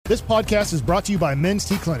This podcast is brought to you by Men's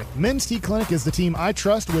T Clinic. Men's T Clinic is the team I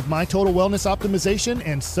trust with my total wellness optimization,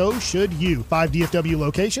 and so should you. 5 DFW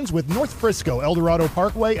locations with North Frisco, El Dorado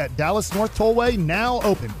Parkway at Dallas North Tollway now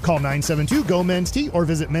open. Call 972-GO-MEN'S-T or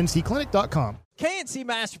visit mensteclinic.com. K&C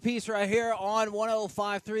Masterpiece right here on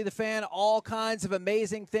 105.3 The Fan. All kinds of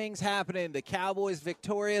amazing things happening. The Cowboys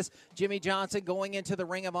victorious. Jimmy Johnson going into the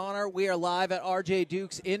Ring of Honor. We are live at RJ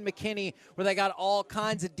Duke's in McKinney, where they got all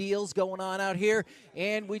kinds of deals going on out here.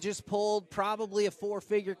 And we just pulled probably a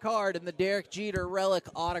 4-figure card in the Derek Jeter relic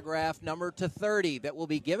autograph number to 30 that will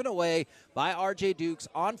be given away by RJ Duke's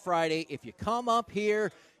on Friday if you come up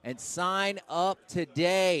here and sign up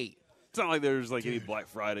today. It's not like there's any Black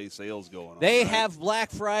Friday sales going on. They right? have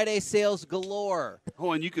Black Friday sales galore.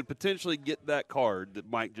 Oh, and you could potentially get that card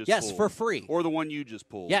that Mike just pulled. Yes, for free. Or the one you just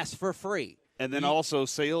pulled. Yes, for free. And then also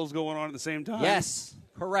sales going on at the same time? Yes,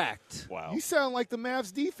 correct. Wow. You sound like the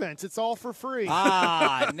Mavs defense. It's all for free.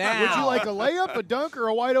 Now. Would you like a layup, a dunk, or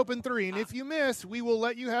a wide-open three? And if you miss, we will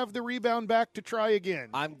let you have the rebound back to try again.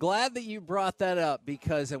 I'm glad that you brought that up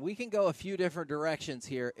because we can go a few different directions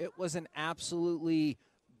here. It was an absolutely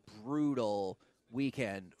brutal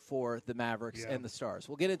weekend for the Mavericks and the Stars.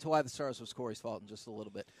 We'll get into why the Stars was Corey's fault in just a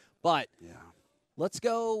little bit. But let's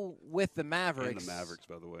go with the Mavericks. And the Mavericks,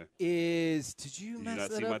 by the way. Did you mess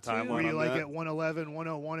that see up my timeline Were you on like that? at 111,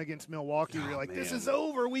 101 against Milwaukee? Were you like, this man. is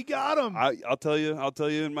over. We got him. I'll tell you,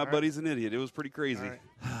 and my All buddy's an idiot. It was pretty crazy. All right.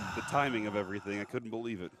 The timing of everything. I couldn't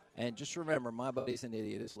believe it. And just remember, my buddy's an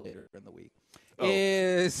idiot is later in the week.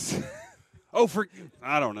 Oh,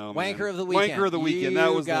 I don't know, man. Wanker of the weekend. Wanker of the weekend. You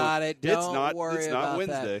that was got it. Don't worry it's about not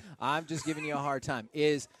Wednesday. that. I'm just giving you a hard time.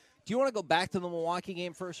 Do you want to go back to the Milwaukee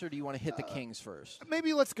game first, or do you want to hit the Kings first?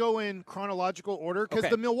 Maybe let's go in chronological order because Okay.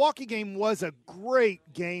 the Milwaukee game was a great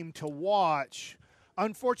game to watch.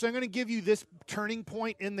 Unfortunately, I'm going to give you this turning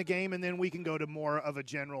point in the game, and then we can go to more of a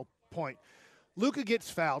general point. Luka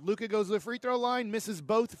gets fouled. Luka goes to the free throw line, misses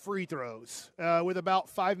both free throws with about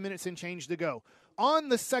 5 minutes and change to go. On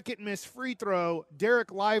the second missed free throw,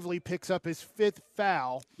 Derek Lively picks up his 5th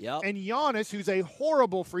foul. Yep. And Giannis, who's a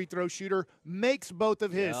horrible free throw shooter, makes both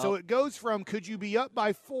of his. Yep. So it goes from could you be up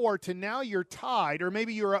by 4 to now you're tied, or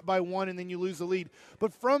maybe you're up by 1 and then you lose the lead.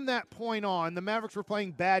 But from that point on, the Mavericks were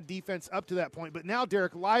playing bad defense up to that point. But now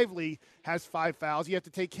Derek Lively has 5 fouls. You have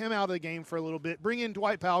to take him out of the game for a little bit. Bring in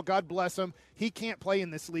Dwight Powell. God bless him. He can't play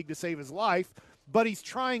in this league to save his life, but he's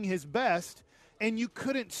trying his best. And you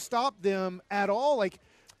couldn't stop them at all.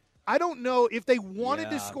 I don't know if they wanted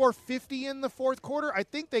to score 50 in the fourth quarter. I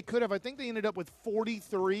think they could have. I think they ended up with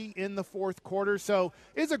 43 in the fourth quarter. So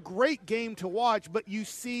it's a great game to watch, but you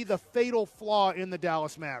see the fatal flaw in the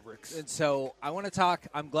Dallas Mavericks. And so I want to talk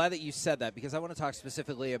 – I'm glad that you said that because I want to talk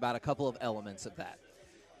specifically about a couple of elements of that.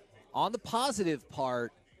 On the positive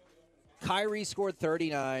part, Kyrie scored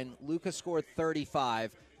 39, Luka scored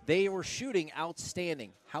 35. They were shooting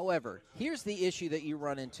outstanding. However, here's the issue that you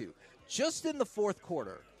run into. Just in the fourth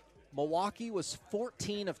quarter, Milwaukee was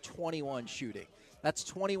 14 of 21 shooting. That's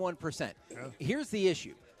 21%. Yeah. Here's the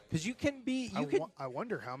issue. Because you can be – I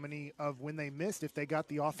wonder how many of when they missed if they got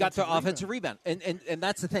the offensive rebound. And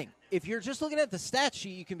that's the thing. If you're just looking at the stat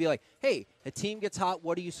sheet, you can be like, hey, a team gets hot.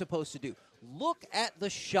 What are you supposed to do? Look at the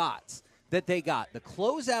shots that they got. The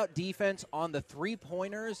closeout defense on the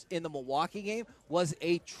three-pointers in the Milwaukee game was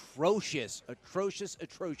atrocious.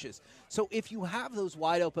 So if you have those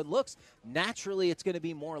wide-open looks, naturally it's going to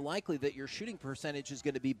be more likely that your shooting percentage is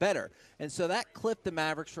going to be better. And so that clipped the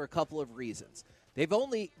Mavericks for a couple of reasons. They've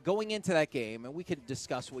only, going into that game, and we can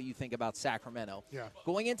discuss what you think about Sacramento. Yeah.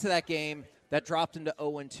 Going into that game, that dropped them to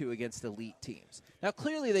 0-2 against elite teams. Now,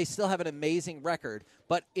 clearly they still have an amazing record,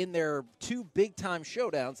 but in their 2 big-time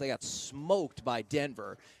showdowns, they got smoked by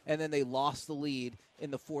Denver, and then they lost the lead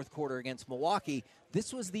in the fourth quarter against Milwaukee.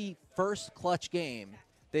 This was the first clutch game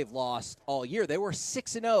they've lost all year. They were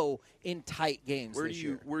 6-0 in tight games this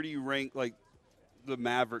year. Where do you rank, the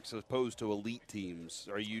Mavericks as opposed to elite teams?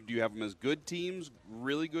 Do you have them as good teams,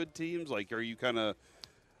 really good teams? Are you kind of?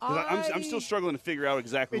 I'm still struggling to figure out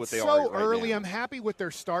exactly what they are. It's so early. Now. I'm happy with their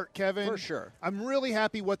start, Kevin. For sure. I'm really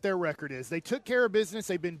happy what their record is. They took care of business.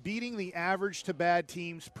 They've been beating the average to bad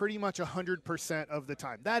teams pretty much 100% of the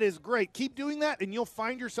time. That is great. Keep doing that, and you'll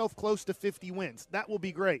find yourself close to 50 wins. That will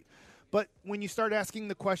be great. But when you start asking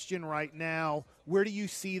the question right now, where do you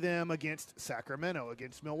see them against Sacramento,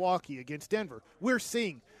 against Milwaukee, against Denver? We're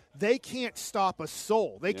seeing they can't stop a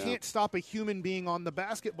soul. They can't stop a human being on the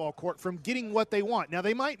basketball court from getting what they want. Now,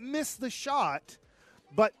 they might miss the shot,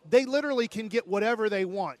 but they literally can get whatever they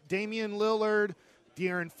want. Damian Lillard,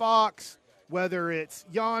 De'Aaron Fox, whether it's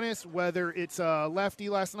Giannis, whether it's lefty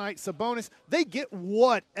last night, Sabonis, they get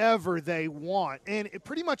whatever they want, and it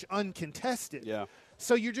pretty much uncontested. Yeah.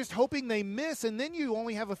 So you're just hoping they miss, and then you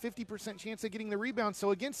only have a 50% chance of getting the rebound. So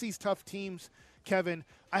against these tough teams, Kevin,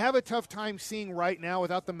 I have a tough time seeing right now,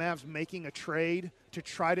 without the Mavs making a trade to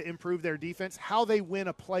try to improve their defense, how they win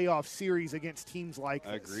a playoff series against teams like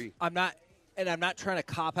this. I agree. I'm not trying to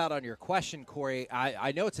cop out on your question, Corey.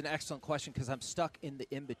 I know it's an excellent question because I'm stuck in the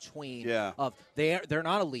in-between of they're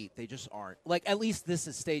not elite. They just aren't. Like, at least this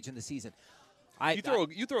is stage in the season. You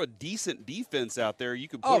throw a decent defense out there, you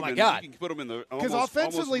can put Oh, my God. You can put them in the Because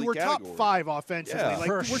offensively, we're category. top 5 offensively. Yeah. Like,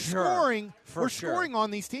 For we're sure. scoring on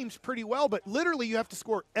these teams pretty well, but literally you have to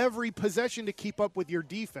score every possession to keep up with your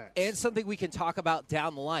defense. And something we can talk about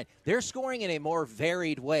down the line. They're scoring in a more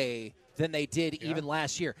varied way than they did even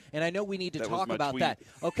last year. And I know we need to talk about that.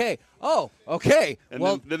 Okay. Oh, okay. And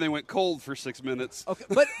well, then they went cold for 6 minutes. Okay,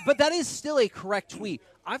 but that is still a correct tweet.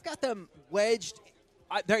 I've got them wedged.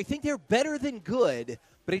 I think they're better than good,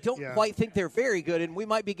 but I don't quite think they're very good, and we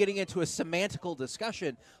might be getting into a semantical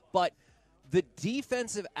discussion, but the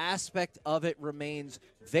defensive aspect of it remains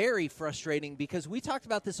very frustrating because we talked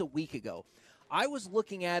about this a week ago. I was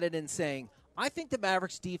looking at it and saying, I think the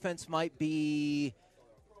Mavericks defense might be,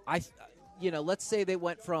 let's say they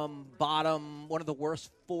went from bottom, one of the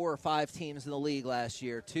worst 4 or 5 teams in the league last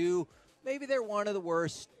year, to maybe they're one of the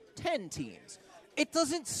worst 10 teams. It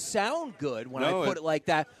doesn't sound good when I put it like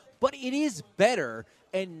that, but it is better.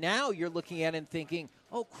 And now you're looking at it and thinking,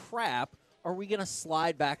 oh, crap, are we going to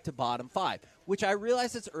slide back to bottom 5? Which I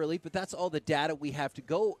realize it's early, but that's all the data we have to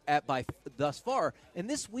go at by thus far. And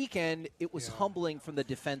this weekend, it was humbling from the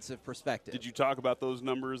defensive perspective. Did you talk about those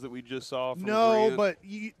numbers that we just saw? From No, Grant? but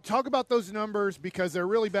you talk about those numbers because they're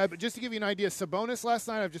really bad. But just to give you an idea, Sabonis last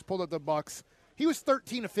night, I've just pulled up the Bucks. He was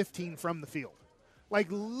 13 of 15 from the field. Like,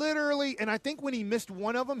 literally, and I think when he missed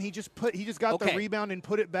one of them, he just got the rebound and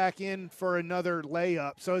put it back in for another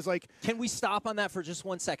layup. So it's like, can we stop on that for just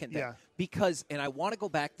 1 second there? Yeah. Because, and I want to go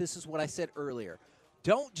back, this is what I said earlier.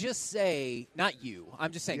 Don't just say, not you,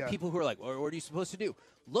 I'm just saying people who are like, well, what are you supposed to do?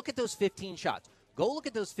 Look at those 15 shots. Go look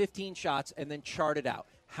at those 15 shots and then chart it out.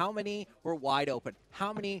 How many were wide open?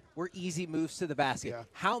 How many were easy moves to the basket? Yeah.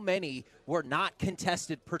 How many were not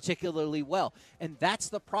contested particularly well? And that's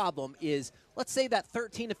the problem is, let's say that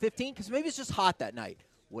 13 to 15, because maybe it's just hot that night.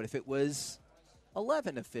 What if it was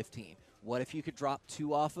 11 of 15? What if you could drop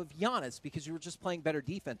 2 off of Giannis because you were just playing better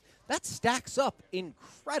defense? That stacks up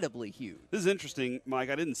incredibly huge. This is interesting,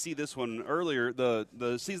 Mike. I didn't see this one earlier.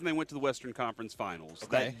 The season they went to the Western Conference Finals,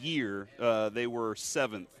 that year they were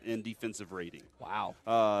 7th in defensive rating. Wow.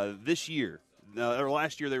 This year, or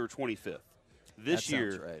last year, they were 25th. This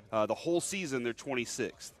year, right. The whole season, they're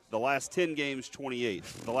 26th. The last 10 games,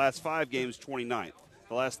 28th. The last 5 games, 29th.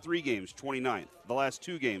 The last 3 games, 29th. The last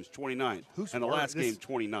 2 games, 29th. And the last game,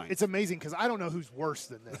 29th. It's amazing because I don't know who's worse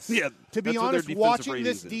than this. Yeah, to be honest, watching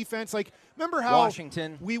this defense, like, remember how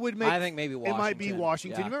Washington. We would make. I think maybe Washington. It might be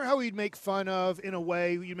Washington. Yeah. You remember how we'd make fun of, in a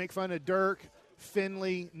way, you'd make fun of Dirk,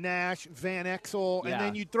 Finley, Nash, Van Exel, and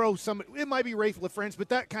then you'd throw some. It might be Rafe LaFrance, but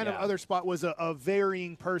that kind of other spot was a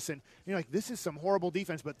varying person. And you're like, this is some horrible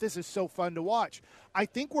defense, but this is so fun to watch. I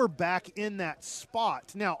think we're back in that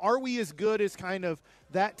spot. Now, are we as good as kind of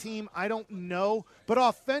that team? I don't know. But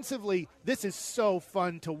offensively, this is so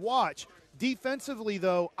fun to watch. Defensively,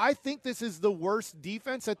 though, I think this is the worst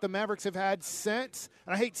defense that the Mavericks have had since,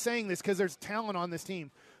 and I hate saying this because there's talent on this team,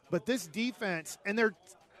 but this defense, and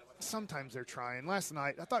sometimes they're trying. Last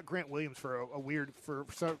night, I thought Grant Williams for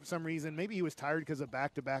some reason, maybe he was tired because of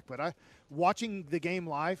back-to-back, but watching the game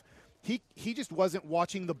live, he just wasn't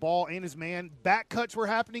watching the ball and his man. Back cuts were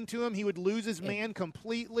happening to him. He would lose his man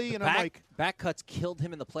completely, and I'm like, back cuts killed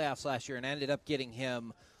him in the playoffs last year and ended up getting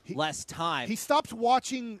him less time. He stops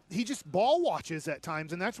watching. He just ball watches at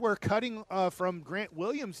times, and that's where cutting from Grant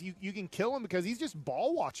Williams, you can kill him because he's just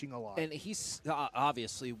ball watching a lot. And he's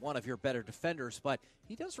obviously one of your better defenders, but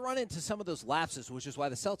he does run into some of those lapses, which is why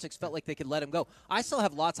the Celtics felt like they could let him go. I still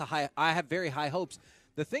have I have very high hopes.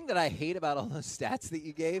 The thing that I hate about all those stats that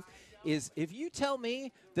you gave is if you tell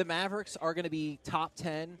me the Mavericks are going to be top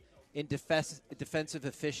 10 in defensive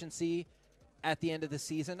efficiency at the end of the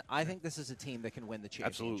season, I think this is a team that can win the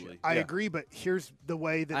championship. Absolutely. I agree, but here's the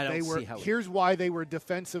way that they were. Here's why they were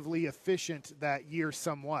defensively efficient that year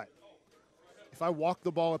somewhat. If I walk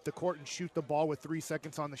the ball up the court and shoot the ball with 3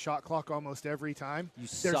 seconds on the shot clock almost every time,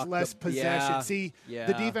 there's less possession.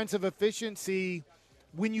 The defensive efficiency,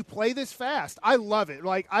 when you play this fast, I love it.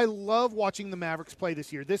 Like, I love watching the Mavericks play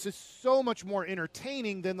this year. This is so much more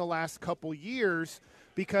entertaining than the last couple years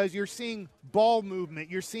because you're seeing ball movement.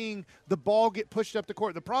 You're seeing the ball get pushed up the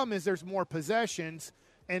court. The problem is there's more possessions,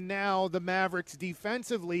 and now the Mavericks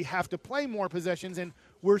defensively have to play more possessions, and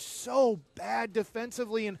we're so bad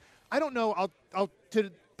defensively. And I don't know, I'll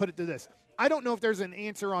put it to this. I don't know if there's an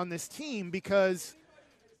answer on this team because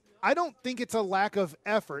I don't think it's a lack of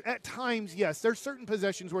effort. At times, yes, there's certain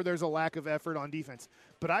possessions where there's a lack of effort on defense.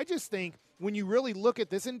 But I just think when you really look at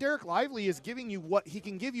this, and Derek Lively is giving you what he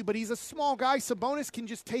can give you, but he's a small guy. Sabonis can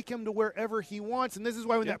just take him to wherever he wants. And this is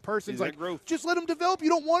why when that person's like, just let him develop. You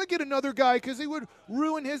don't want to get another guy because he would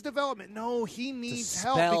ruin his development. No, he needs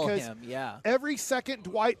help because every second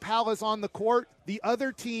Dwight Powell is on the court, the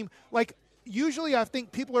other team, like, usually I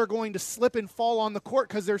think people are going to slip and fall on the court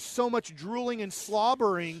because there's so much drooling and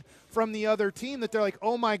slobbering from the other team that they're like,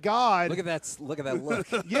 oh, my God. Look at that look.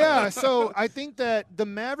 Yeah, so I think that the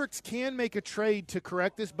Mavericks can make a trade to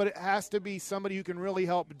correct this, but it has to be somebody who can really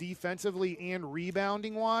help defensively and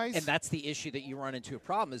rebounding-wise. And that's the issue that you run into a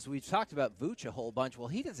problem is we've talked about Vooch a whole bunch. Well,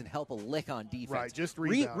 he doesn't help a lick on defense. Right, just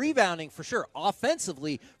rebounding. Rebounding for sure.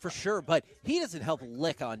 Offensively for sure, but he doesn't help a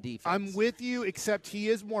lick on defense. I'm with you, except he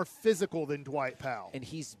is more physical than Dwight Powell. And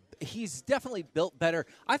he's definitely built better.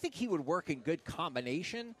 I think he would work in good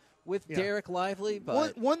combination with Derek Lively.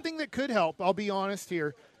 But one thing that could help, I'll be honest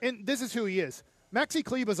here, and this is who he is. Maxi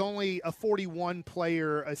Kleber's only a 41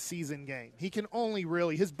 player a season game. He can only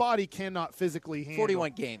really, his body cannot physically handle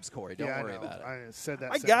 41 games, Corey. Don't worry about it. I said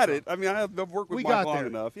that. I got it. I mean, I've worked with Mike long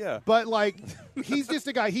enough. Yeah. But, like, he's just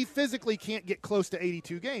a guy. He physically can't get close to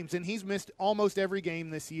 82 games, and he's missed almost every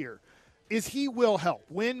game this year. He will help.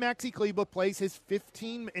 When Maxi Kleber plays his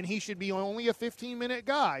 15, and he should be only a 15-minute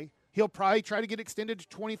guy, he'll probably try to get extended to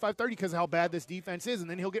 25, 30 because of how bad this defense is, and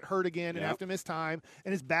then he'll get hurt again and have to miss time,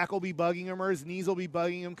 and his back will be bugging him or his knees will be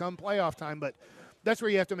bugging him come playoff time. But that's where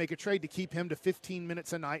you have to make a trade to keep him to 15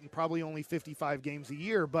 minutes a night and probably only 55 games a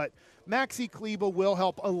year. But Maxi Kleber will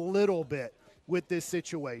help a little bit with this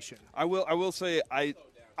situation. I will say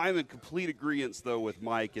I'm in complete agreement, though, with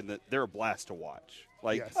Mike in that they're a blast to watch.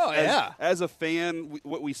 Like, as a fan,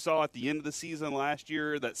 what we saw at the end of the season last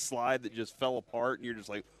year, that slide that just fell apart, and you're just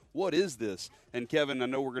like, what is this? And, Kevin, I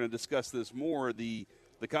know we're going to discuss this more, the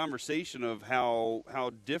conversation of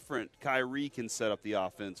how different Kyrie can set up the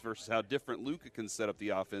offense versus how different Luka can set up the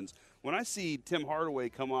offense. When I see Tim Hardaway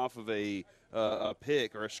come off of a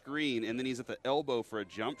pick or a screen, and then he's at the elbow for a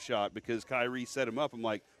jump shot because Kyrie set him up, I'm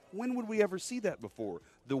like, when would we ever see that before?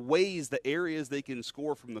 The areas they can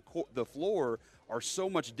score from the floor are so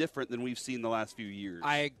much different than we've seen the last few years.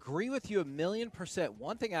 I agree with you 1,000,000%.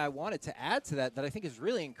 One thing I wanted to add to that I think is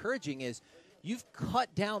really encouraging is you've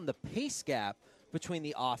cut down the pace gap between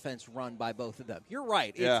the offense run by both of them. You're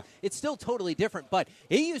right. It's still totally different, but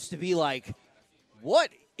it used to be like, what?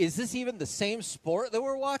 Is this even the same sport that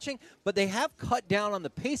we're watching? But they have cut down on the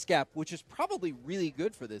pace gap, which is probably really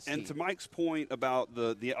good for this team. And to Mike's point about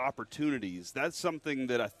the opportunities, that's something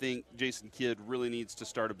that I think Jason Kidd really needs to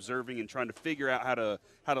start observing and trying to figure out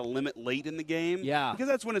how to limit late in the game. Yeah. Because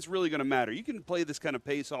that's when it's really going to matter. You can play this kind of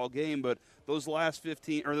pace all game, but those last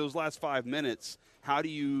 5 minutes, how do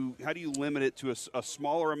you limit it to a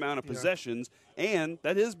smaller amount of possessions? And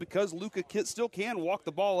that is because Luka still can walk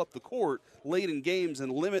the ball up the court late in games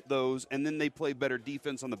and limit those, and then they play better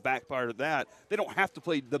defense on the back part of that. They don't have to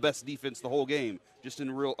play the best defense the whole game, just in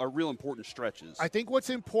real important stretches. I think what's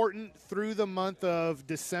important through the month of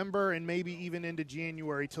December and maybe even into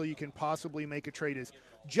January till you can possibly make a trade is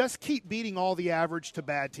just keep beating all the average to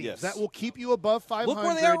bad teams. Yes. That will keep you above 500. Look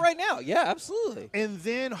where they are right now. Yeah, absolutely. And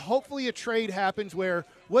then hopefully a trade happens where,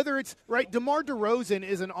 whether it's, right, DeMar DeRozan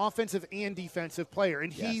is an offensive and defensive player,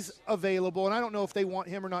 and he's available, and I don't know if they want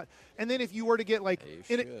him or not. And then if you were to get,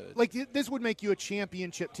 this would make you a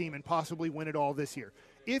championship team and possibly win it all this year.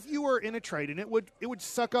 If you were in a trade, and it would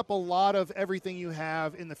suck up a lot of everything you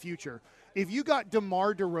have in the future. If you got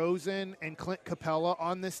DeMar DeRozan and Clint Capella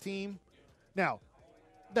on this team, now,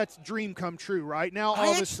 that's dream come true, right? Now,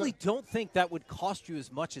 I actually don't think that would cost you as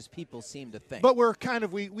much as people seem to think. But we're kind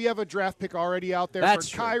of we have a draft pick already out there That's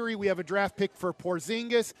for Kyrie. We have a draft pick for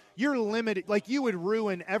Porzingis. You're limited. Like, you would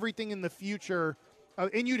ruin everything in the future,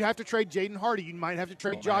 and you'd have to trade Jaden Hardy. You might have to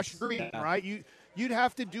trade Josh Green, right? You'd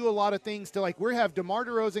have to do a lot of things to, like, we have DeMar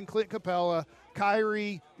DeRozan, Clint Capella,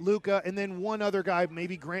 Kyrie, Luka, and then one other guy,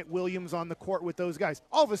 maybe Grant Williams on the court with those guys.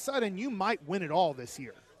 All of a sudden, you might win it all this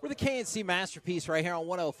year. We're the K&C Masterpiece right here on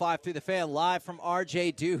 105 through the Fan, live from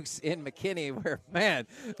RJ Dukes in McKinney, where, man,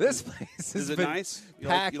 this place has been nice?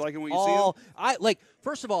 Packed you liking what you see?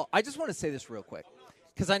 First of all, I just want to say this real quick,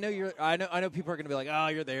 because I know people are going to be like, oh,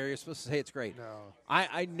 you're there, you're supposed to say it's great. No.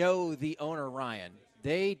 I know the owner, Ryan,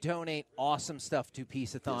 They donate awesome stuff to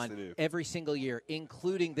Peace-a-thon every single year,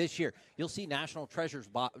 including this year. You'll see National Treasures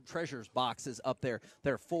boxes up there.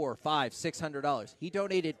 They're $400, $500, $600. He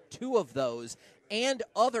donated 2 of those and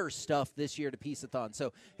other stuff this year to Peace-a-thon.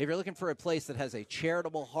 So if you're looking for a place that has a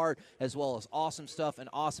charitable heart as well as awesome stuff and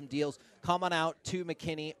awesome deals, come on out to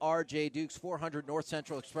McKinney, R.J. Dukes, 400 North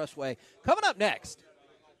Central Expressway. Coming up next,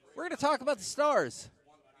 we're going to talk about the Stars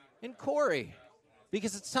and Corey,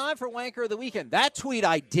 because it's time for Wanker of the Weekend. That tweet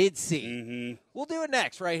I did see. Mm-hmm. We'll do it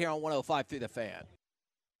next right here on 105 through the Fan.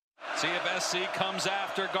 See if SC comes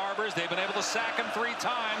after Garbers. They've been able to sack him 3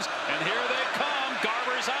 times, and here they come.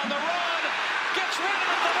 Garbers on the run. Gets rid of it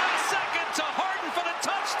at the last second to Harden for the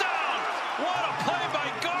touchdown. What a play by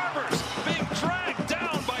Garbers. Being dragged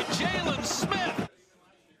down by Jalen Smith.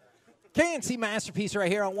 K&C Masterpiece right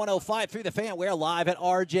here on 105 through the Fan. We're live at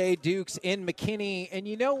R.J. Dukes in McKinney. And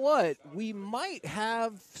you know what? We might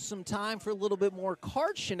have some time for a little bit more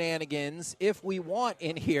card shenanigans if we want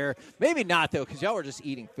in here. Maybe not, though, because y'all were just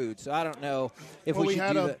eating food. So I don't know if we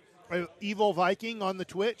should do that. Evil Viking on the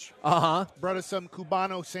Twitch. Brought us some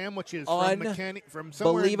Cubano sandwiches from McKinney, from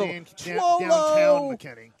somewhere in downtown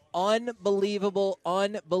McKinney. Unbelievable.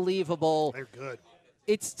 They're good.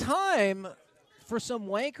 It's time for some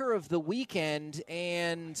Wanker of the Weekend,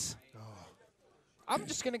 and I'm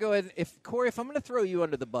just going to go ahead. Corey, if I'm going to throw you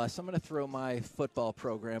under the bus, I'm going to throw my football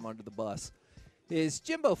program under the bus.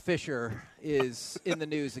 Jimbo Fisher is in the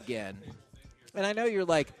news again. And I know you're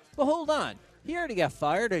like, well, hold on. He already got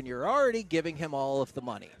fired, and you're already giving him all of the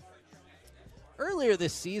money. Earlier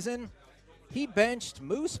this season, he benched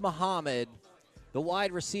Moose Muhammad, the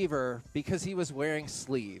wide receiver, because he was wearing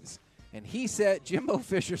sleeves. And Jimbo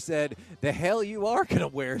Fisher said, the hell you are going to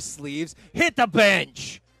wear sleeves. Hit the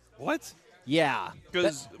bench. What? Yeah.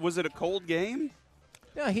 Because was it a cold game?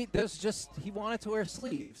 No, he wanted to wear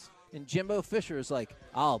sleeves. And Jimbo Fisher is like,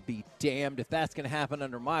 I'll be damned if that's going to happen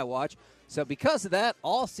under my watch. So because of that,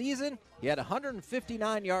 all season, he had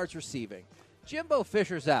 159 yards receiving. Jimbo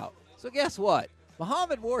Fisher's out. So guess what?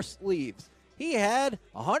 Muhammad wore sleeves. He had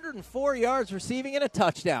 104 yards receiving and a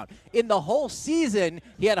touchdown. In the whole season,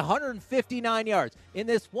 he had 159 yards. In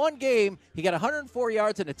this one game, he got 104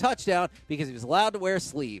 yards and a touchdown because he was allowed to wear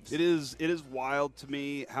sleeves. It is wild to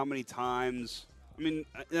me how many times. I mean,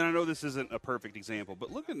 and I know this isn't a perfect example,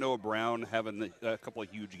 but look at Noah Brown having a couple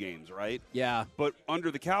of huge games, right? Yeah. But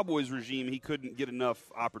under the Cowboys regime, he couldn't get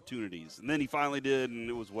enough opportunities. And then he finally did, and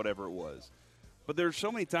it was whatever it was. But there's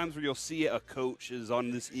so many times where you'll see a coach is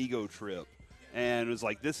on this ego trip, and it was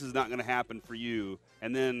like, this is not going to happen for you.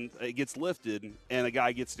 And then it gets lifted, and a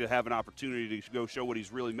guy gets to have an opportunity to go show what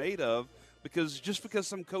he's really made of. Because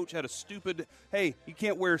some coach had a stupid, hey, you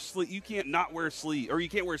can't not wear sleeves, or you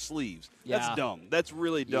can't wear sleeves. Yeah. That's dumb. That's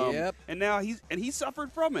really dumb. Yep. And now he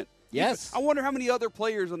suffered from it. Yes. I wonder how many other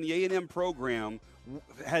players on the A&M program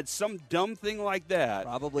had some dumb thing like that.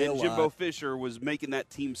 Probably and a lot. Jimbo Fisher was making that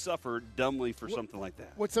team suffer dumbly for something like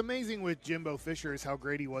that. What's amazing with Jimbo Fisher is how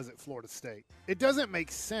great he was at Florida State. It doesn't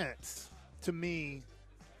make sense to me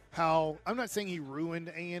how – I'm not saying he ruined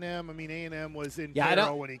A&M. I mean, A&M was in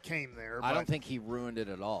peril when he came there. I don't think he ruined it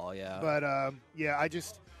at all, yeah. But, I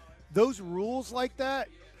just – those rules like that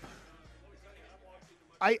 –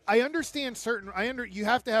 I understand you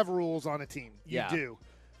have to have rules on a team. You do.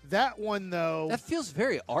 That one, though – that feels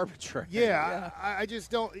very arbitrary. Yeah. I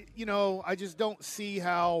just don't see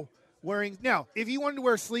how – wearing now, if you wanted to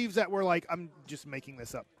wear sleeves that were like, I'm just making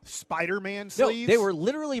this up, Spider-Man sleeves. No, they were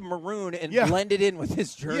literally maroon and blended in with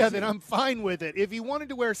his jersey. Yeah, then I'm fine with it. If you wanted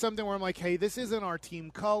to wear something where I'm like, hey, this isn't our team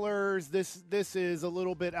colors, this is a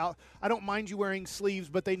little bit out. I don't mind you wearing sleeves,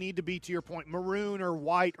 but they need to be, to your point, maroon or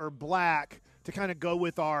white or black to kind of go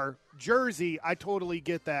with our jersey. I totally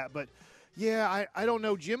get that, but. Yeah, I don't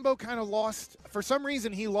know. Jimbo kind of lost – for some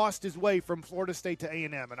reason he lost his way from Florida State to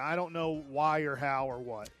A&M, and I don't know why or how or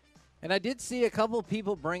what. And I did see a couple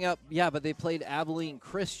people bring up, but they played Abilene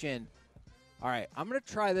Christian. All right, I'm going to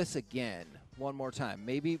try this again one more time.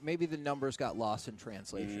 Maybe the numbers got lost in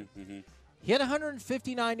translation. Mm-hmm. He had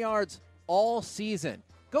 159 yards all season.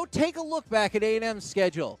 Go take a look back at A&M's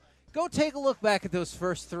schedule. Go take a look back at those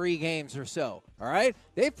first 3 games or so, all right?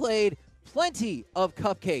 They played plenty of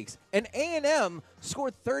cupcakes, and A&M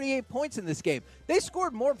scored 38 points in this game. They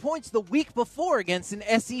scored more points the week before against an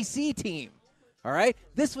SEC team. All right?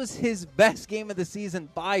 This was his best game of the season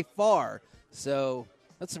by far. So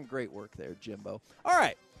that's some great work there, Jimbo. All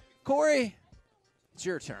right, Corey, it's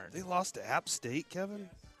your turn. They lost to App State, Kevin?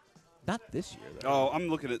 Not this year, though. Oh, I'm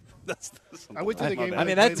looking at that's I went to the game. I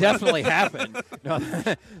mean, that definitely happened. No,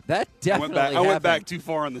 that definitely happened. I went back too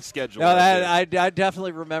far on the schedule. No, I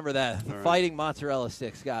definitely remember that. The Fighting Mozzarella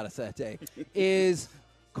Sticks got us that day. Is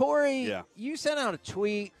Corey, you sent out a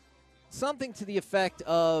tweet, something to the effect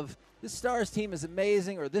of, this Stars team is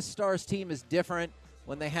amazing, or this Stars team is different,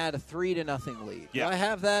 when they had a 3-0 lead. Yeah. Do I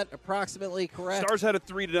have that approximately correct? Stars had a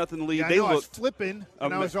 3-0 lead. Yeah, they I was looked flipping,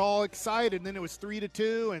 and I was all excited, and then it was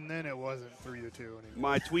 3-2, and then it wasn't 3-2 anymore.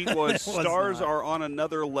 My tweet was, Stars are on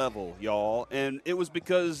another level, y'all. And it was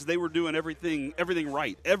because they were doing everything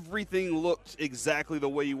right. Everything looked exactly the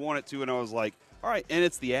way you want it to, and I was like, all right, and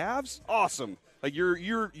it's the Avs? Awesome. Like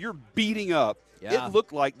you're beating up. Yeah. It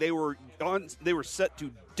looked like they were set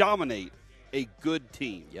to dominate a good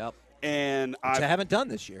team. Yep. And Which I haven't done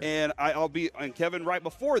this year. And and Kevin, right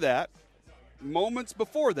before that, moments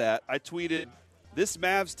before that, I tweeted, this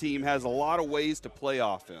Mavs team has a lot of ways to play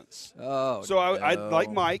offense. Oh, so I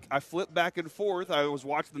like Mike, I flipped back and forth. I was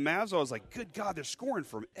watching the Mavs. I was like, good God, they're scoring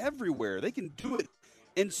from everywhere. They can do it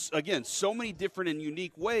in, again, so many different and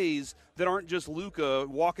unique ways that aren't just Luka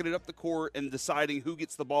walking it up the court and deciding who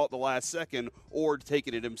gets the ball at the last second or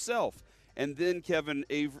taking it himself. And then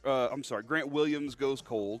Grant Williams goes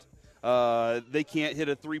cold. They can't hit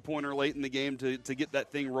a three-pointer late in the game to get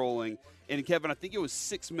that thing rolling. And, Kevin, I think it was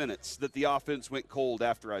 6 minutes that the offense went cold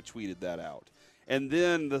after I tweeted that out. And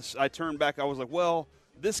then I turned back. I was like, well,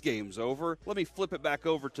 this game's over. Let me flip it back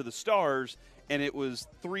over to the Stars. And it was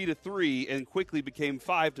 3-3 and quickly became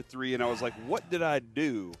 5-3. And I was like, what did I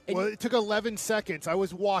do? Well, it took 11 seconds. I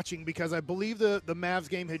was watching because I believe the Mavs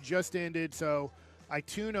game had just ended. So I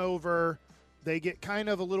tune over. They get kind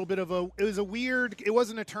of a little bit of it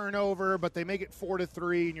wasn't a turnover, but they make it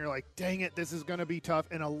 4-3, and you're like, dang it, this is going to be tough.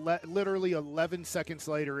 And literally 11 seconds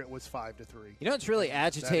later, it was 5-3. You know what's really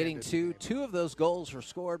agitating, too? 2 of those goals were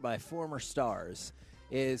scored by former Stars.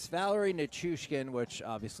 Is Valerie Nichushkin, which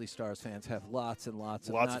obviously Stars fans have lots and lots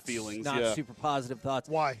of feelings, not super positive thoughts.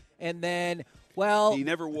 Why? And then, well, he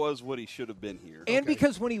never was what he should have been here. And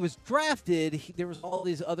because when he was drafted, there was all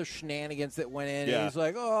these other shenanigans that went in. Yeah. And he was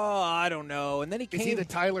like, oh, I don't know. And then he came. Is he the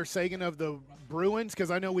Tyler Seguin of the Bruins?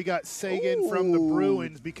 Because I know we got Seguin from the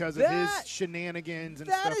Bruins because of his shenanigans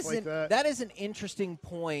and stuff like that. That is an interesting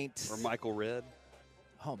point. Or Michael Redd.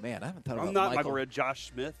 Oh, man, I haven't thought about I'm not Michael Redd.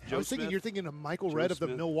 Josh Smith. I was thinking you're thinking of Michael Redd of the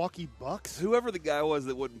Milwaukee Bucks. Whoever the guy was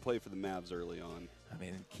that wouldn't play for the Mavs early on. I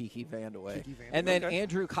mean, Kiki Vandeweghe. And then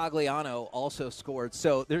Andrew Cogliano also scored.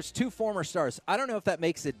 So there's 2 former Stars. I don't know if that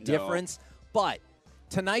makes a difference, but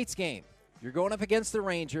tonight's game, you're going up against the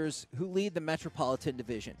Rangers, who lead the Metropolitan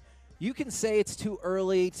Division. You can say it's too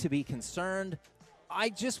early to be concerned. I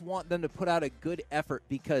just want them to put out a good effort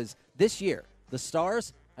because this year, the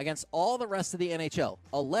Stars, against all the rest of the NHL,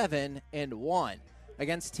 11-1.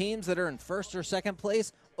 Against teams that are in first or second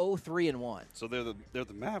place, 0-3-1. So they're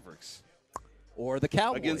the Mavericks. Or the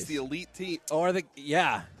Cowboys. Against the elite team.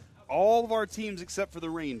 All of our teams except for the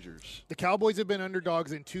Rangers. The Cowboys have been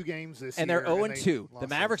underdogs in 2 games this year. And they're 0-2. The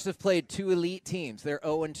Mavericks have played 2 elite teams. They're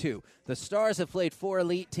 0-2. The Stars have played 4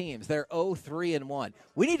 elite teams. They're 0-3-1.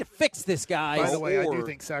 We need to fix this, guys. By the way, I do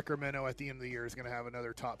think Sacramento at the end of the year is going to have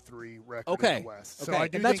another top 3 record in the West. So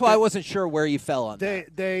and that's why I wasn't sure where you fell on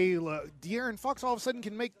that. De'Aaron Fox all of a sudden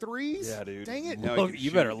can make threes? Yeah, dude. Dang it. No, you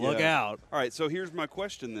better look out. All right, so here's my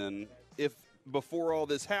question then. If before all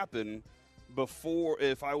this happened,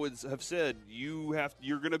 if I would have said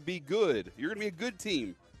you're going to be good, you're going to be a good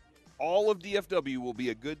team, all of DFW will be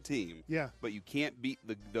a good team. Yeah. But you can't beat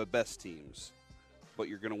the best teams. But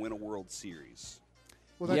you're going to win a World Series.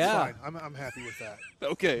 Well, that's fine. I'm happy with that.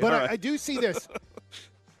 Okay. But right. I do see this.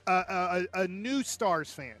 A new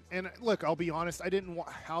Stars fan. And look, I'll be honest, I didn't want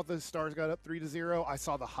how the Stars got up 3-0. I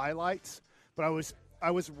saw the highlights, but I was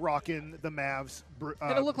rocking the Mavs.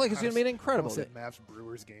 And it looked like it was going to be an incredible game. Mavs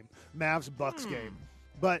Brewers game, Mavs Bucks game.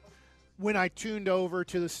 But when I tuned over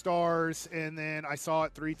to the Stars and then I saw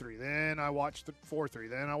it 3-3, then I watched the 4-3,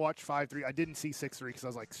 then I watched 5-3. I didn't see 6-3 because I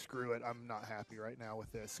was like, screw it. I'm not happy right now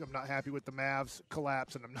with this. I'm not happy with the Mavs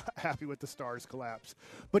collapse, and I'm not happy with the Stars collapse.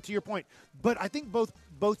 But to your point, I think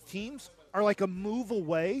both teams are like a move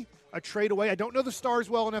away, a trade away. I don't know the Stars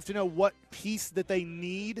well enough to know what piece that they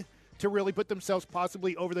need to really put themselves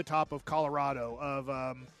possibly over the top of Colorado,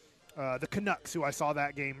 of the Canucks, who I saw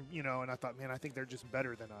that game, and I thought, man, I think they're just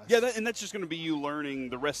better than us. Yeah, and that's just going to be you learning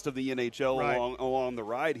the rest of the NHL along the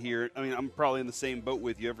ride here. I mean, I'm probably in the same boat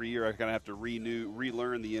with you. Every year I kind of have to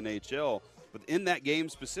relearn the NHL. But in that game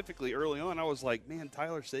specifically early on, I was like, man,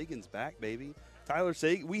 Tyler Seguin's back, baby. Tyler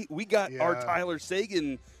Seguin, we got our Tyler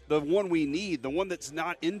Seguin, the one we need, the one that's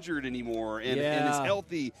not injured anymore and is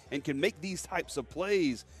healthy and can make these types of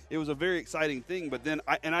plays. It was a very exciting thing. But then,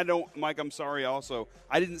 Mike, I'm sorry also,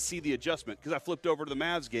 I didn't see the adjustment because I flipped over to the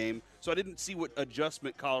Mavs game, so I didn't see what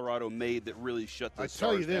adjustment Colorado made that really shut the Stars down.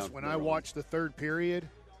 I tell you this, when I watched the third period,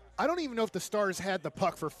 I don't even know if the Stars had the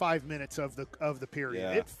puck for 5 minutes of the period.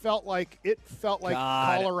 Yeah. It felt like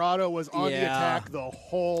Colorado was on the attack the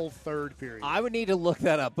whole third period. I would need to look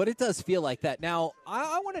that up, but it does feel like that. Now,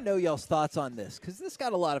 I want to know y'all's thoughts on this because this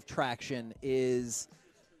got a lot of traction. Did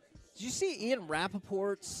you see Ian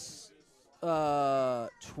Rappaport's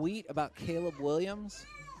tweet about Caleb Williams?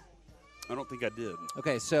 I don't think I did.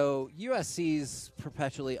 Okay, so USC's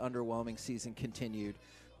perpetually underwhelming season continued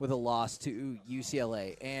with a loss to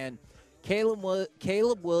UCLA. And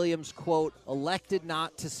Caleb Williams, quote, elected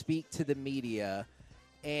not to speak to the media.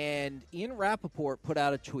 And Ian Rappaport put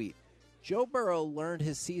out a tweet. Joe Burrow learned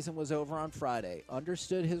his season was over on Friday,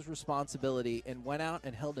 understood his responsibility, and went out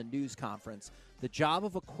and held a news conference. The job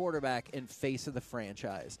of a quarterback and face of the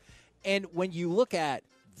franchise. And when you look at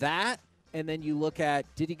that, and then you look at,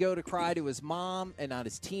 did he go to cry to his mom and not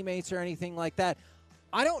his teammates or anything like that?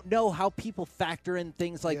 I don't know how people factor in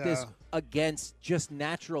things like this against just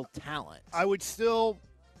natural talent. I would still,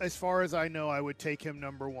 as far as I know, I would take him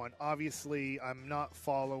number one. Obviously, I'm not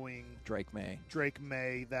following Drake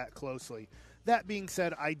May that closely. That being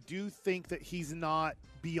said, I do think that he's not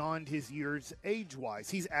beyond his years age-wise.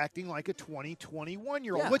 He's acting like a 20,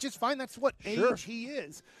 21-year-old, which is fine. That's what age he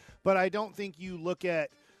is. But I don't think you look at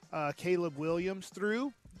Caleb Williams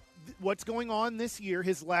through what's going on this year,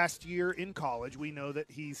 his last year in college. We know that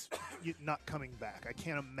he's not coming back. I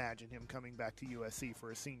can't imagine him coming back to USC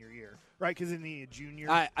for a senior year, right? Because isn't he a junior?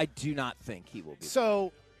 I do not think he will be.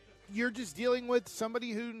 So you're just dealing with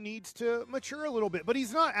somebody who needs to mature a little bit. But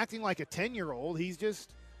he's not acting like a 10-year-old. He's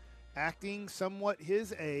just acting somewhat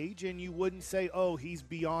his age, and you wouldn't say, oh, he's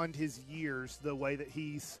beyond his years the way that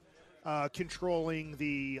he's controlling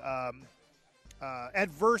the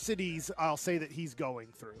adversities, I'll say, that he's going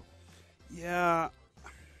through. Yeah.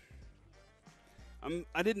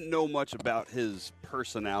 I didn't know much about his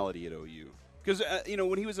personality at OU. Because,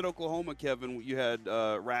 when he was at Oklahoma, Kevin, you had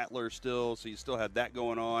Rattler still, so you still had that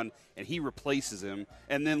going on, and he replaces him.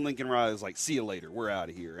 And then Lincoln Riley's like, see you later, we're out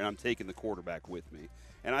of here, and I'm taking the quarterback with me.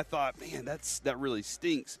 And I thought, man, that really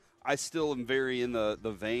stinks. I still am very in the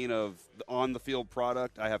vein of the on-the-field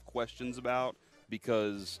product I have questions about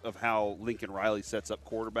because of how Lincoln Riley sets up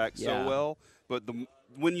quarterbacks so well. But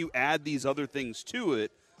when you add these other things to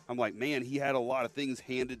it, I'm like, man, he had a lot of things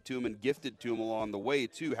handed to him and gifted to him along the way,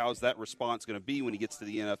 too. How's that response going to be when he gets to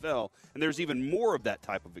the NFL? And there's even more of that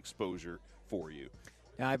type of exposure for you.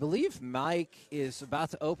 Now, I believe Mike is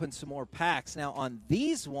about to open some more packs. Now, on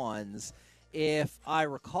these ones, if I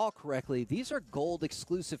recall correctly, these are gold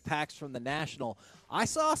exclusive packs from the National. I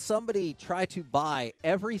saw somebody try to buy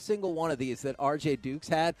every single one of these that RJ Dukes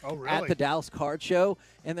had at the Dallas Card Show,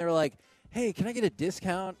 and they were like, hey, can I get a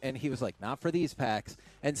discount? And he was like, not for these packs.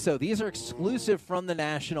 And so these are exclusive from the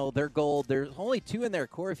National. They're gold. There's only 2 in there,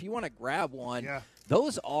 Corey. If you want to grab one,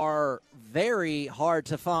 those are very hard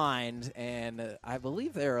to find, and I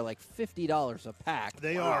believe they are like $50 a pack.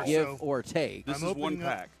 They are. Give or take. This is one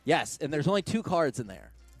pack. Yes, and there's only 2 cards in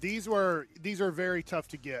there. These are very tough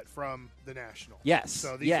to get from the National. Yes.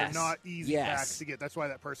 So these are not easy packs to get. That's why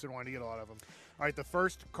that person wanted to get a lot of them. All right, the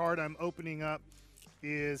first card I'm opening up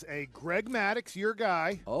is a Greg Maddux, your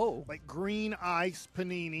guy. Oh. Like green ice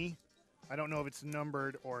Panini. I don't know if it's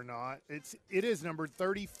numbered or not. It is numbered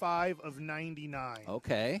 35 of 99.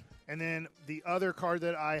 Okay. And then the other card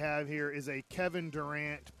that I have here is a Kevin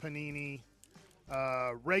Durant Panini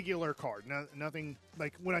regular card. Nothing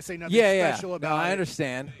like when I say nothing special about it. I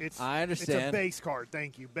understand. I understand. It's a base card.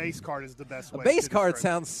 Thank you. Base card is the best way. A base card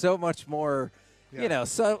sounds so much more,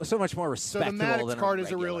 so much more respectable. So the Maddux card is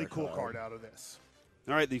a really cool card out of this.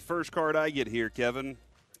 All right, the first card I get here, Kevin,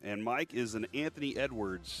 and Mike, is an Anthony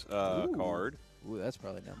Edwards card. Ooh, that's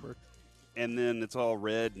probably numbered. And then it's all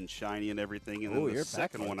red and shiny and everything. And then the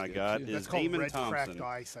second one I got is Eamon Thompson. Cracked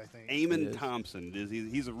ice, I think. Eamon Thompson.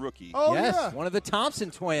 He's a rookie. Oh, yes, one of the Thompson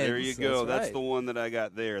twins. There you go. That's the one that I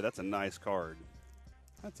got there. That's a nice card.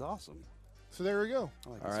 That's awesome. So there we go.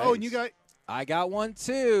 All right. Oh, and you got... I got one,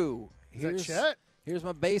 too. Is that Chet? Here's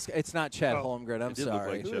my base. It's not Chet Holmgren. I'm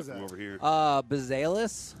sorry. It did look like Chet from over here.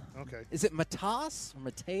 Bazalis. Okay. Is it Matas or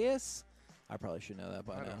Mateus? I probably should know that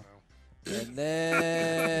by now. I don't know. And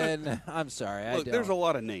then, I'm sorry. Look, there's a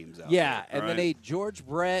lot of names out there. Yeah, and then a George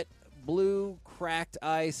Brett blue cracked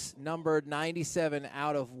ice numbered 97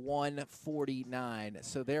 out of 149.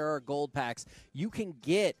 So there are gold packs. You can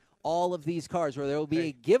get all of these cards, where there will be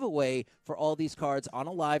a giveaway for all these cards on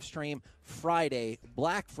a live stream Friday,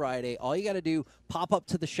 Black Friday. All you got to do, pop up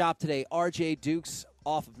to the shop today, RJ Dukes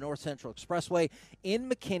off of North Central Expressway in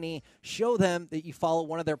McKinney. Show them that you follow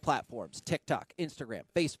one of their platforms, TikTok, Instagram,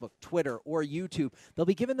 Facebook, Twitter, or YouTube. They'll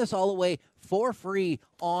be giving this all away for free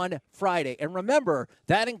on Friday. And remember,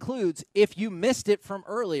 that includes, if you missed it from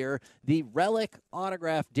earlier, the relic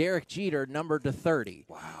autograph Derek Jeter numbered to 30.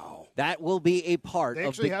 Wow. That will be a part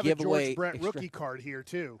of the giveaway. They actually have a George Brett rookie card here,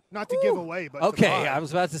 too. Not to give away, but okay, to buy. I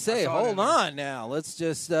was about to say, hold on now. Let's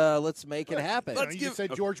just let's make it happen. You just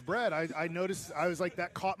said George Brett. I noticed, I was like,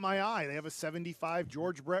 that caught my eye. They have a 75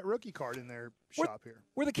 George Brett rookie card in their shop here.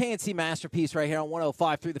 We're the K&C Masterpiece right here on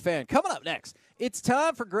 105 through the Fan. Coming up next, it's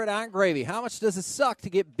time for Gridiron Gravy. How much does it suck to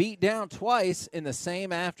get beat down twice in the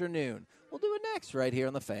same afternoon? We'll do it next right here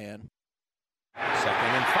on the Fan. 2nd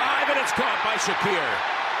and 5, and it's caught by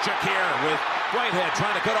Shakir. Shakir with Whitehead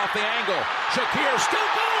trying to cut off the angle. Shakir still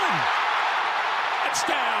going.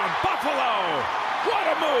 Touchdown, Buffalo. What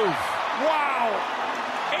a move. Wow.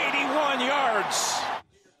 81 yards.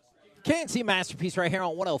 K&C Masterpiece right here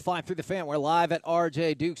on 105 through the Fan. We're live at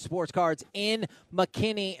RJ Duke Sports Cards in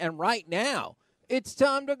McKinney. And right now, it's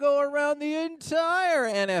time to go around the entire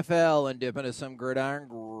NFL and dip into some Gridiron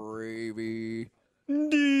Gravy.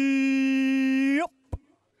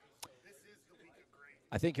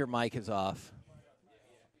 I think your mic is off.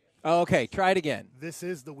 Oh, okay, try it again. This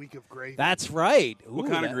is the week of gravy. That's right. What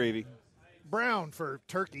kind of gravy? Brown for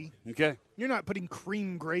turkey. Okay. You're not putting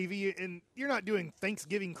cream gravy in. You're not doing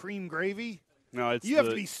Thanksgiving cream gravy. No, you have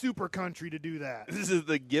to be super country to do that. This is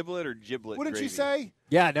the giblet or giblet. What did gravy? you say?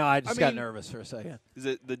 Yeah, no, I got nervous for a second. Is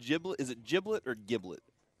it the giblet? Is it giblet or giblet?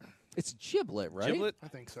 It's giblet, right? Giblet? I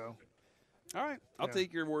think so. All right, I'll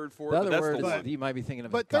take your word for The it. other That's word the is one. you might be thinking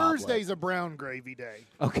of. But a goblet. Thursday's a brown gravy day.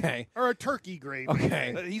 Okay. Or a turkey gravy.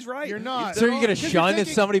 Okay. He's right. You're not. So you're going to shun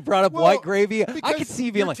if somebody brought up white gravy? I could see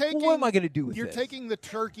you being like, what am I going to do with You're this? taking the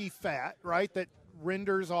turkey fat, right, that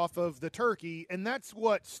renders off of the turkey, and that's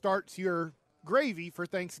what starts your gravy for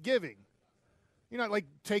Thanksgiving. You're not like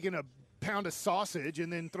taking a pound of sausage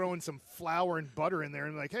and then throwing some flour and butter in there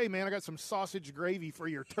and like, hey, man, I got some sausage gravy for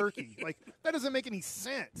your turkey. Like, that doesn't make any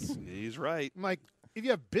sense. He's right. I'm like, if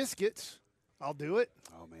you have biscuits, I'll do it.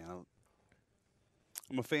 Oh, man.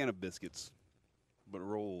 I'm a fan of biscuits, but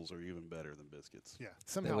rolls are even better than biscuits. Yeah,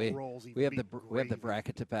 somehow rolls even we have the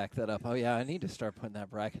bracket to back that up. Oh, yeah, I need to start putting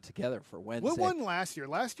that bracket together for Wednesday. What won last year?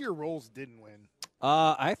 Last year, rolls didn't win.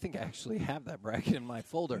 I think I actually have that bracket in my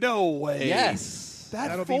folder. No way. Yes.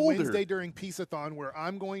 That'll be Wednesday during Peace-a-thon where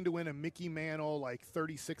I'm going to win a Mickey Mantle like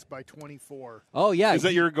 36 by 24. Oh, yeah. Is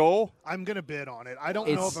that your goal? I'm going to bid on it. I don't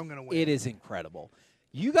know if I'm going to win. It is incredible.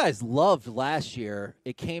 You guys loved last year.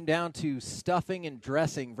 It came down to stuffing and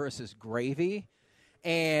dressing versus gravy.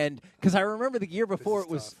 And because I remember the year before it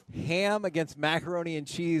was ham against macaroni and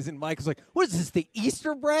cheese, and Mike was like, "What is this? The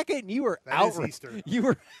Easter bracket?" And you were outraged. You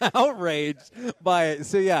were outraged by it.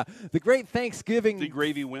 So yeah, the great Thanksgiving. Did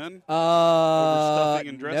gravy win? Over stuffing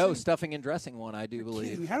and dressing? No, stuffing and dressing won. I do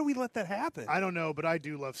believe. How do we let that happen? I don't know, but I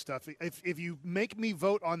do love stuffing. If you make me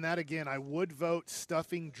vote on that again, I would vote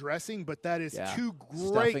stuffing dressing. But that is two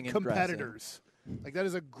great competitors. Like, that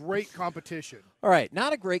is a great competition. All right,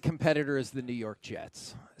 not a great competitor is the New York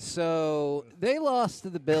Jets. So they lost to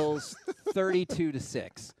the Bills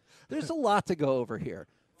 32-6. There's a lot to go over here.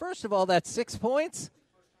 First of all, that's 6 points.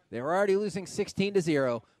 They were already losing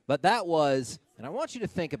 16-0, but that was, and I want you to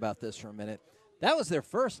think about this for a minute, that was their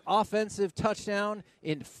first offensive touchdown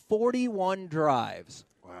in 41 drives.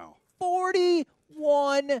 Wow.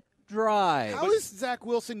 41 drive. How is Zach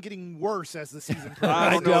Wilson getting worse as the season progresses? I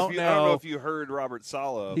don't know if you heard Robert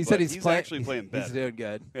Saleh. He said he's actually playing better. He's doing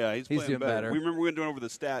good. Yeah, he's playing doing better. We remember we went over the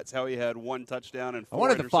stats, how he had one touchdown and 4 I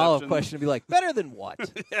wanted the follow-up interceptions. question to be like, better than what?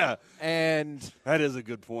 Yeah. And that is a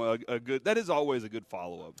good point. That is always a good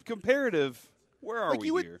follow-up. Comparative, where are we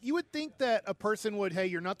here? You would think that a person would, hey,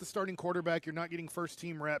 you're not the starting quarterback, you're not getting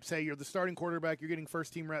first-team reps. Hey, you're the starting quarterback, you're getting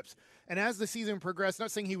first-team reps. And as the season progressed, not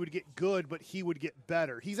saying he would get good, but he would get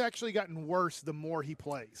better. He's actually gotten worse the more he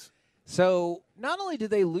plays. So not only did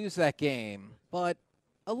they lose that game, but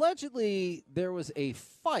allegedly there was a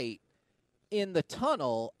fight in the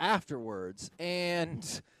tunnel afterwards. And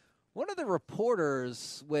one of the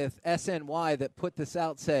reporters with SNY that put this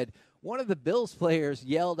out said, one of the Bills players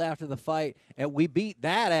yelled after the fight, and we beat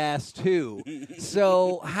that ass too.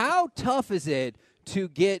 So how tough is it to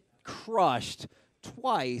get crushed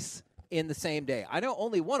twice in the same day? I know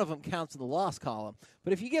only one of them counts in the loss column,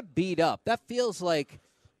 but if you get beat up, that feels like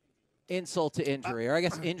insult to injury, or I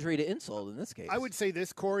guess injury to insult in this case. I would say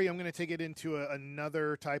this, Corey, I'm going to take it into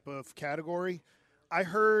another type of category. I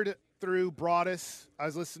heard through Broadus, I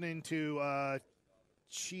was listening to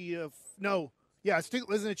Yeah, I was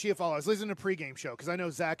listening to Chiafalo. I was listening to pregame show because I know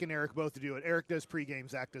Zach and Eric both do it. Eric does pregame,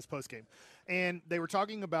 Zach does postgame. And they were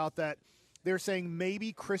talking about that. They're saying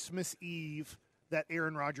maybe Christmas Eve that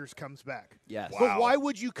Aaron Rodgers comes back. Yes. But why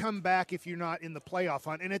would you come back if you're not in the playoff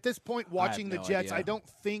hunt? And at this point, watching the Jets, I don't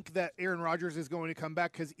think that Aaron Rodgers is going to come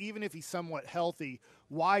back because even if he's somewhat healthy,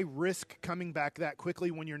 why risk coming back that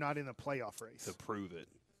quickly when you're not in the playoff race? To prove it.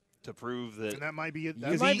 To prove that. And that might be it.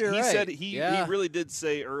 He said he really did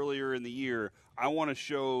say earlier in the year, I want to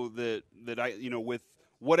show that I, with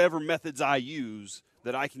whatever methods I use,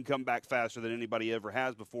 that I can come back faster than anybody ever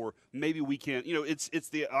has before. Maybe we can, it's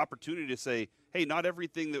the opportunity to say, hey, not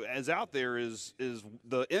everything that is out there is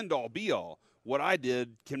the end-all, be-all. What I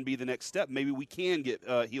did can be the next step. Maybe we can get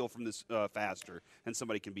healed from this faster, and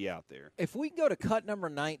somebody can be out there. If we go to cut number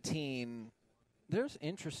 19, there's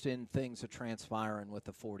interesting things are transpiring with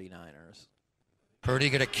the 49ers. Purdy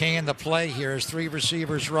going to can the play here as three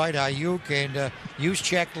receivers right, Ayuk, and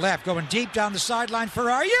Juszczyk left. Going deep down the sideline for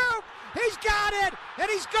Ayuk. He's got it, and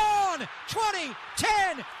he's gone. 20,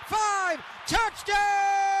 10, 5, touchdown!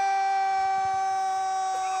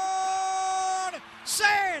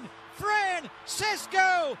 San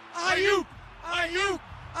Francisco! Ayuk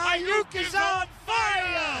is on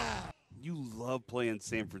fire! You love playing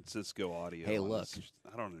San Francisco audio. Hey, look.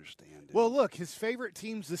 I don't understand it. Well, look, his favorite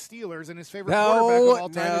team's the Steelers, and his favorite quarterback of all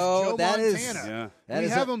time is Joe Montana. We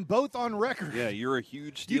have them both on record. Yeah, you're a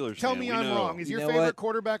huge Steelers Tell fan. me I'm wrong. Is your favorite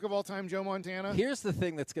quarterback of all time Joe Montana? Here's the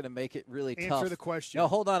thing that's going to make it really tough. Answer the question. No,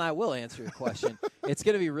 hold on. I will answer your question. It's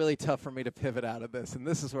going to be really tough for me to pivot out of this, and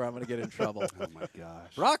this is where I'm going to get in trouble. Oh, my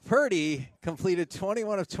gosh. Brock Purdy completed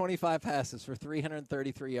 21 of 25 passes for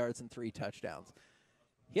 333 yards and 3 touchdowns.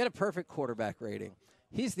 He had a perfect quarterback rating.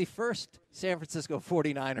 He's the first San Francisco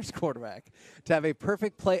 49ers quarterback to have a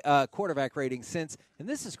perfect quarterback rating since, and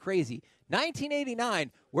this is crazy, 1989,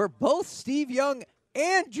 where both Steve Young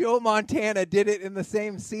and Joe Montana did it in the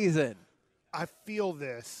same season. I feel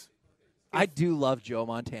this. I do love Joe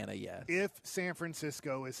Montana, yes. If San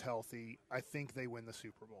Francisco is healthy, I think they win the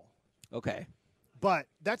Super Bowl. Okay. But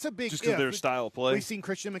that's a big just because their style of play. We've seen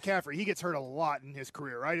Christian McCaffrey. He gets hurt a lot in his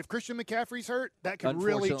career, right? If Christian McCaffrey's hurt, that could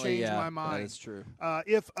really change my mind. That is true.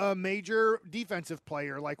 If a major defensive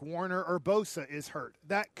player like Warner or Bosa is hurt,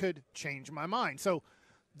 that could change my mind. So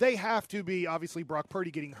they have to be, obviously, Brock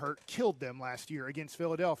Purdy getting hurt killed them last year against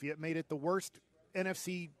Philadelphia. It made it the worst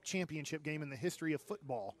NFC championship game in the history of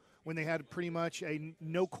football when they had pretty much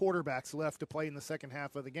no quarterbacks left to play in the second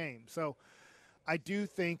half of the game. So I do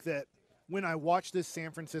think that when I watch this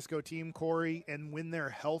San Francisco team, Corey, and when they're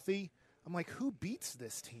healthy, I'm like, who beats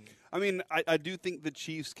this team? I mean, I do think the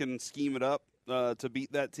Chiefs can scheme it up to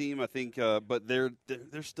beat that team. I think, but they're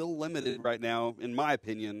still limited right now, in my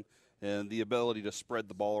opinion, and the ability to spread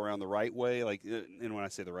the ball around the right way. Like, and when I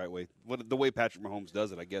say the right way, the way Patrick Mahomes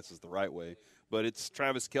does it, I guess, is the right way. But it's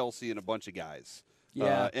Travis Kelce and a bunch of guys.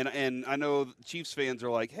 Yeah. And I know Chiefs fans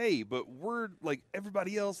are like, hey, but we're like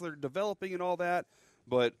everybody else. They're developing and all that.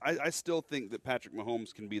 But I still think that Patrick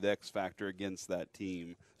Mahomes can be the X factor against that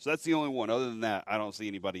team. So that's the only one. Other than that, I don't see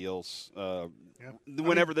anybody else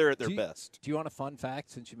whenever they're at their best. Do you want a fun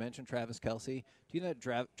fact since you mentioned Travis Kelce? Do you know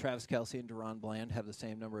that Travis Kelce and Deron Bland have the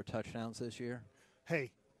same number of touchdowns this year?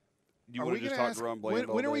 Hey. Do you want to just talk Deron Bland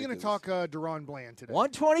when are we going to talk Deron Bland today?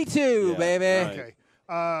 122, baby. Right.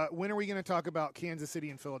 Okay. When are we going to talk about Kansas City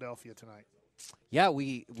and Philadelphia tonight? Yeah,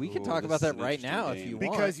 we can talk about that right now if you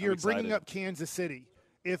want. Because you're bringing up Kansas City.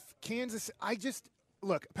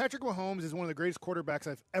 Look, Patrick Mahomes is one of the greatest quarterbacks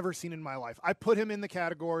I've ever seen in my life. I put him in the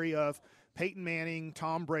category of Peyton Manning,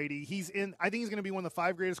 Tom Brady. I think he's going to be one of the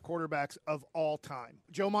 5 greatest quarterbacks of all time.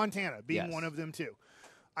 Joe Montana being one of them too.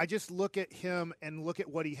 I just look at him and look at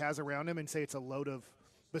what he has around him and say it's a load of,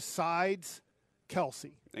 besides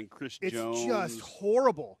Kelce. And Chris Jones. It's just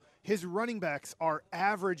horrible. His running backs are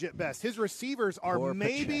average at best. His receivers are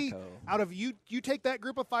maybe out of you take that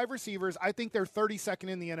group of 5 receivers, I think they're 32nd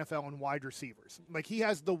in the NFL in wide receivers. Like, he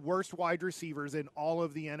has the worst wide receivers in all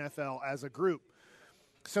of the NFL as a group.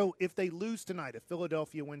 So if they lose tonight, if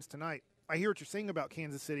Philadelphia wins tonight, I hear what you're saying about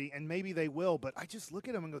Kansas City, and maybe they will, but I just look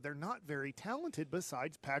at them and go, they're not very talented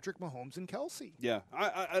besides Patrick Mahomes and Kelce. Yeah,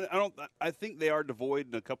 I think they are devoid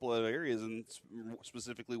in a couple of areas, and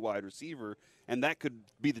specifically wide receiver, and that could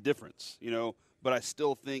be the difference, But I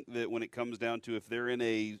still think that when it comes down to if they're in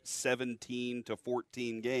a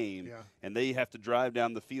 17-14 game and they have to drive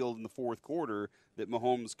down the field in the fourth quarter, that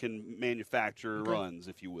Mahomes can manufacture runs,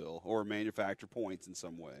 if you will, or manufacture points in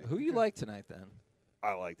some way. Who you like tonight, then?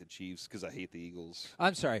 I like the Chiefs because I hate the Eagles.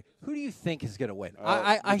 I'm sorry. Who do you think is going to win?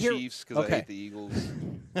 I hear Chiefs because I hate the Eagles.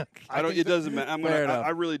 I don't. It doesn't matter. I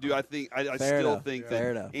really do. I think. I still think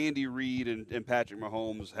Fair that enough. Andy Reid and Patrick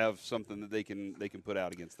Mahomes have something that they can put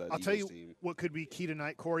out against that. I'll Eagles tell you team. what could be key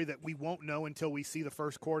tonight, Corey, that we won't know until we see the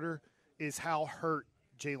first quarter is how hurt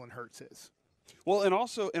Jalen Hurts is. Well, and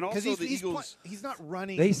also Because the Eagles. he's not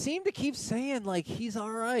running. They seem to keep saying like he's all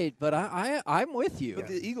right, but I'm with you. But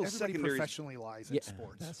the Eagles' Everybody secondary professionally lies in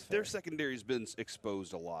sports. Their secondary's been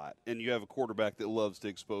exposed a lot, and you have a quarterback that loves to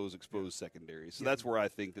expose secondaries. So that's where I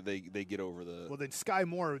think that they get over the. Well, then Sky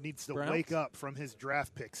Moore needs to Browns? wake up from his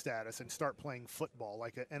draft pick status and start playing football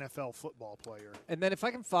like an NFL football player. And then if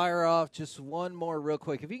I can fire off just one more real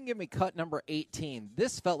quick, if you can give me cut number 18,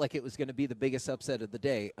 this felt like it was going to be the biggest upset of the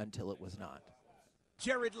day until it was not.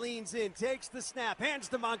 Jared leans in, takes the snap, hands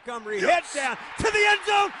to Montgomery, head down to the end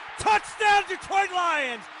zone. Touchdown, Detroit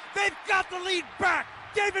Lions. They've got the lead back.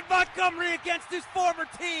 David Montgomery against his former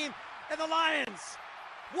team, and the Lions.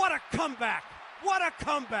 What a comeback. What a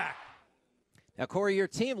comeback. Now, Corey, your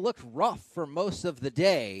team looked rough for most of the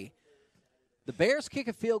day. The Bears kick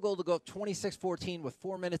a field goal to go up 26-14 with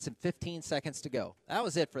 4 minutes and 15 seconds to go. That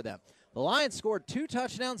was it for them. The Lions scored 2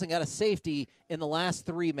 touchdowns and got a safety in the last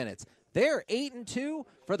 3 minutes. They're 8-2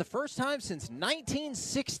 for the first time since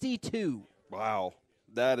 1962. Wow,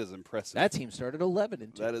 that is impressive. That team started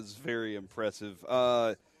 11-2. That is very impressive.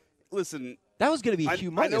 Listen, that was going to be a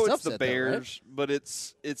humongous I know it's upset, the Bears, though, right? but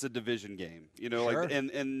it's a division game. You know, Sure. like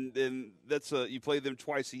and that's you play them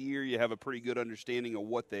twice a year. You have a pretty good understanding of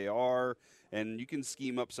what they are, and you can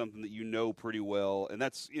scheme up something that you know pretty well. And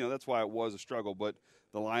that's why it was a struggle. But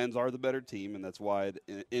the Lions are the better team, and that's why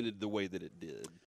it ended the way that it did.